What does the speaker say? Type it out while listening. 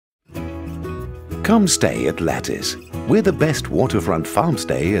Come stay at Latis. We're the best waterfront farm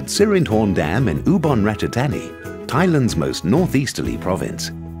stay at Sirindhorn Dam in Ubon Ratchathani, Thailand's most northeasterly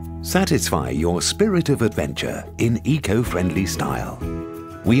province. Satisfy your spirit of adventure in eco-friendly style.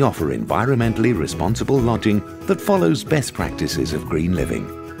 We offer environmentally responsible lodging that follows best practices of green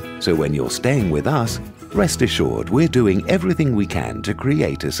living. So when you're staying with us, rest assured we're doing everything we can to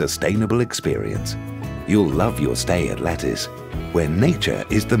create a sustainable experience. You'll love your stay at Latis, where nature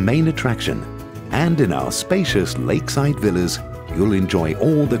is the main attraction, and in our spacious lakeside villas, you'll enjoy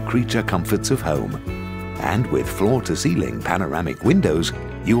all the creature comforts of home. And with floor-to-ceiling panoramic windows,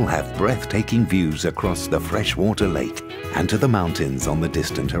 you'll have breathtaking views across the freshwater lake and to the mountains on the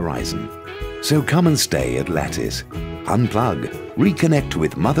distant horizon. So come and stay at Latis. Unplug, reconnect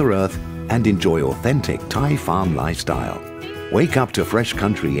with Mother Earth, and enjoy authentic Thai farm lifestyle. Wake up to fresh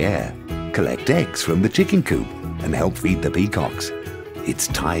country air, collect eggs from the chicken coop, and help feed the peacocks. It's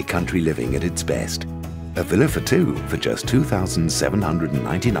Thai country living at its best. A villa for two for just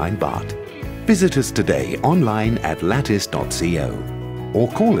 2,799 baht. Visit us today online at latis.co or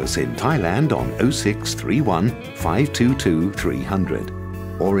call us in Thailand on 0631 522 300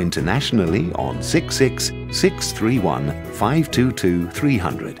 or internationally on 66 631 522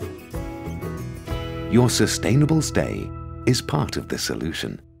 300. Your sustainable stay is part of the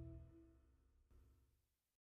solution.